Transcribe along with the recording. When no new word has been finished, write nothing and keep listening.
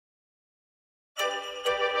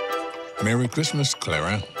Merry Christmas,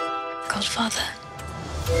 Clara. Godfather.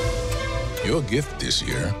 Your gift this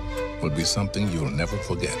year will be something you'll never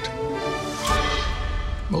forget.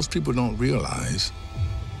 Most people don't realize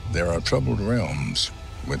there are troubled realms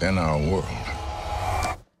within our world.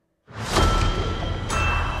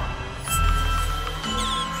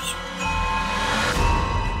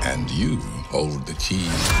 And you hold the key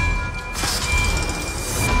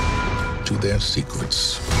to their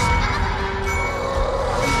secrets.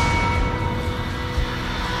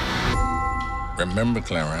 Remember,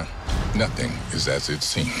 Clara, nothing is as it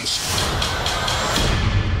seems.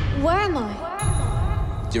 Where am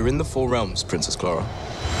I? You're in the Four Realms, Princess Clara.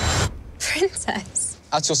 Princess?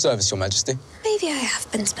 At your service, Your Majesty. Maybe I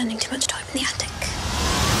have been spending too much time in the attic.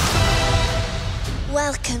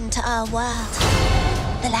 Welcome to our world.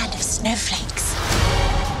 The land of snowflakes.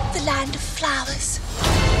 The land of flowers.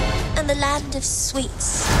 And the land of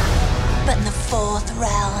sweets. But in the fourth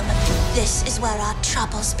realm, this is where our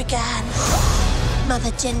troubles began.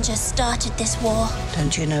 Mother Ginger started this war.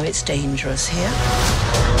 Don't you know it's dangerous here?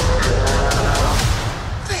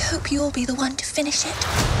 I hope you'll be the one to finish it.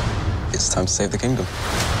 It's time to save the kingdom.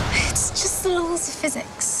 It's just the laws of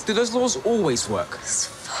physics. Do those laws always work? As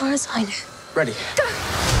far as I know. Ready. Go!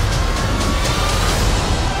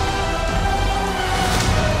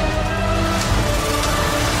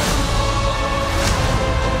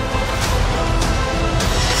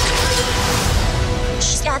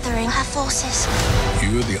 She's gathering her forces.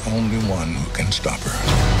 You're the only one who can stop her.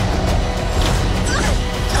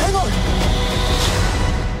 Hang on!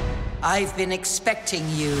 I've been expecting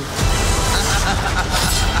you.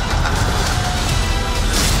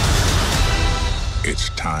 It's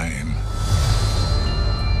time